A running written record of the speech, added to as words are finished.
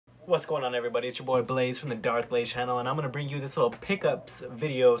What's going on, everybody? It's your boy Blaze from the Darth Blaze channel, and I'm gonna bring you this little pickups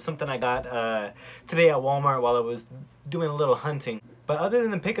video, something I got today at Walmart while I was doing a little hunting. But other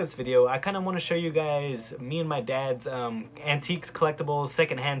than the pickups video, I kind of want to show you guys me and my dad's antiques, collectibles,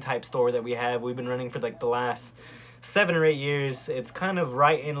 secondhand type store that we have. We've been running for like the last 7 or 8 years. It's kind of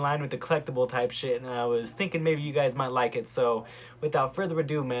right in line with the collectible type shit, and I was thinking maybe you guys might like it. So without further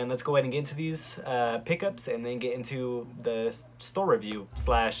ado, man, let's go ahead and get into these pickups and then get into the store review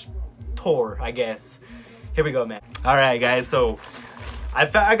slash tour, I guess. Here we go, man. All right, guys, so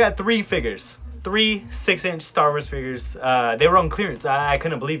I got 3 figures. 3 6-inch Star Wars figures. They were on clearance. I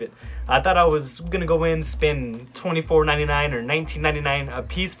couldn't believe it. I thought I was gonna go in, spend $24.99 or $19.99 a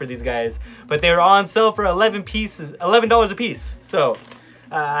piece for these guys, but they were on sale for $11 a piece. So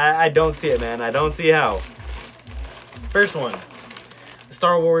I don't see it, man. I don't see how. First one,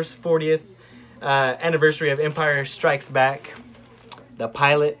 Star Wars 40th anniversary of Empire Strikes Back. The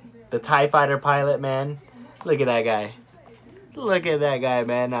pilot, the TIE Fighter pilot, man. Look at that guy. Look at that guy,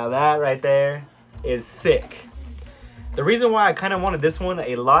 man. Now that right there is sick. The reason why I kind of wanted this one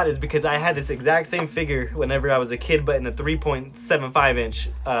a lot is because I had this exact same figure whenever I was a kid, but in the 3.75 inch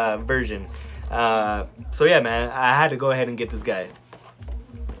version. So yeah, man, I had to go ahead and get this guy.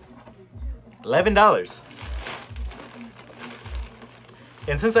 $11.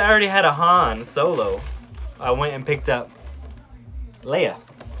 And since I already had a Han Solo, I went and picked up Leia.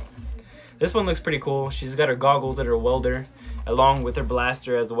 This one looks pretty cool. She's got her goggles that are welder, along with her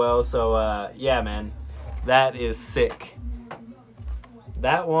blaster as well. So yeah, man, that is sick.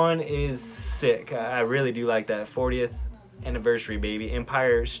 That one is sick. I really do like that. 40th anniversary, baby.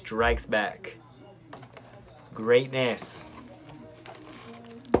 Empire Strikes Back. Greatness.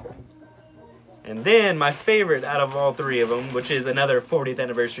 And then my favorite out of all 3 of them, which is another 40th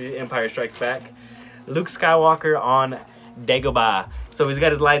anniversary Empire Strikes Back, Luke Skywalker on Dagobah. So he's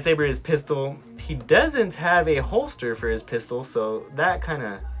got his lightsaber, his pistol. He doesn't have a holster for his pistol, so that kind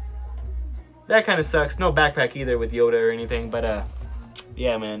of sucks. No backpack either with Yoda or anything, but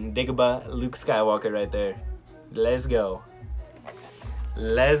yeah, man, Dagobah, Luke Skywalker right there. Let's go.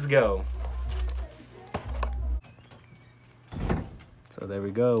 Let's go. So there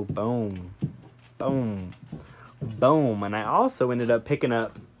we go. Boom. Boom. Boom. And I also ended up picking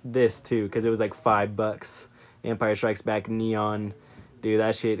up this too, because it was like $5. Empire Strikes Back neon. Dude,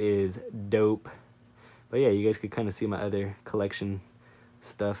 that shit is dope. But yeah, you guys could kind of see my other collection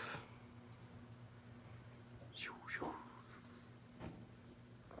stuff.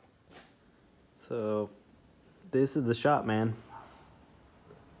 So this is the shop, man.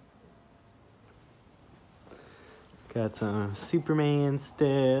 Got some Superman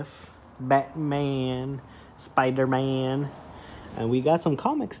stuff, Batman, Spider-Man, and we got some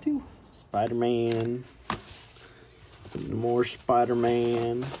comics too. Spider-Man, some more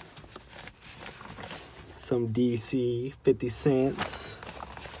Spider-Man, some DC 50 cents,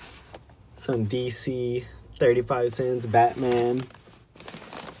 some DC 35 cents, Batman.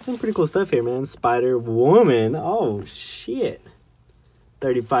 Some pretty cool stuff here, man. Spider-Woman, oh shit.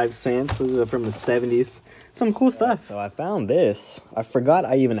 35 cents, those are from the 70s. Some cool stuff. So I found this. I forgot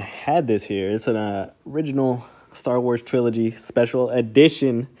I even had this here. It's an original Star Wars trilogy special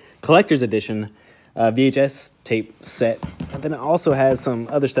edition, collector's edition VHS tape set. And then it also has some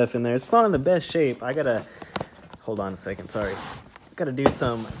other stuff in there. It's not in the best shape. I gotta, hold on a second, sorry. I gotta do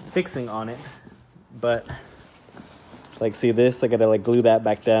some fixing on it. But, like, see this? I gotta like glue that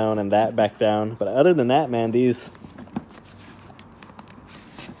back down and that back down. But other than that, man, these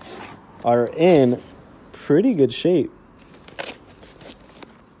are in pretty good shape.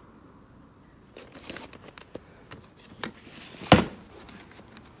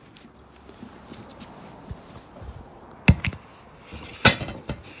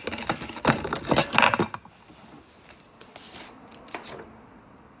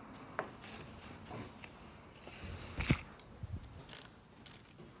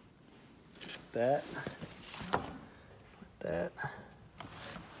 That.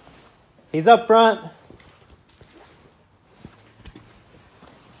 He's up front.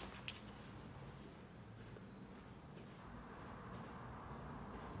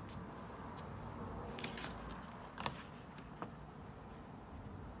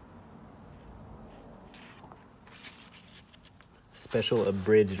 Special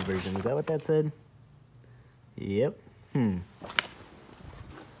abridged version. Is that what that said? Yep.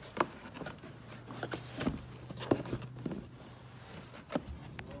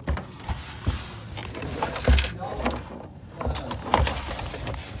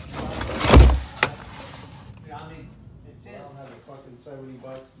 $70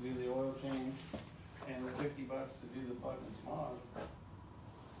 to do the oil change and the $50 to do the fucking smog.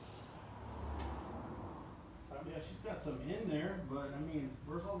 Yeah, she's got some in there, but I mean,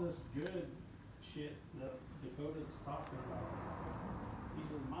 where's all this good shit that Dakota's talking about? He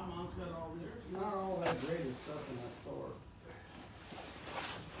says, my mom's got all this. There's not all that greatest stuff in that store.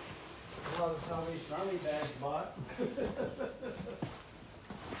 A lot of Salvation Army bags bought.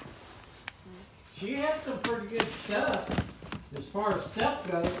 She had some pretty good stuff as far as stuff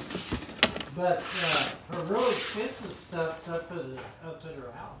goes, but her real expensive stuff's up at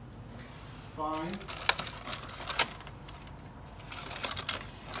her house. Fine.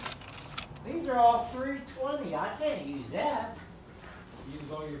 These are all $3.20. I can't use that.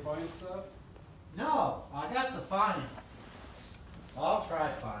 Use all your fine stuff? No, I got the fine. I'll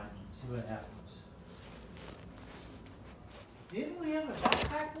try fine and see what happens. Didn't we have a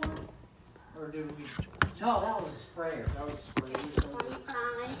backpack one? Or did we? No, that was a sprayer. That was sprayed.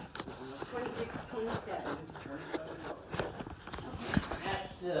 25, 26, 27.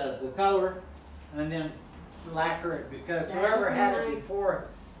 That's the color, and then lacquer it, because whoever had it before,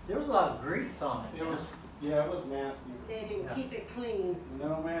 there was a lot of grease on it. It was, yeah, it was nasty. They didn't keep it clean.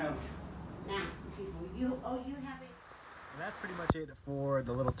 No, ma'am. Nasty people. You have it. And that's pretty much it for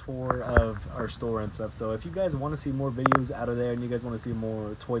the little tour of our store and stuff. So if you guys want to see more videos out of there and you guys want to see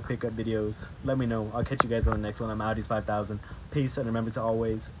more toy pickup videos, let me know. I'll catch you guys on the next one. I'm Audis 5000. Peace, and remember to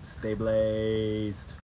always stay blazed.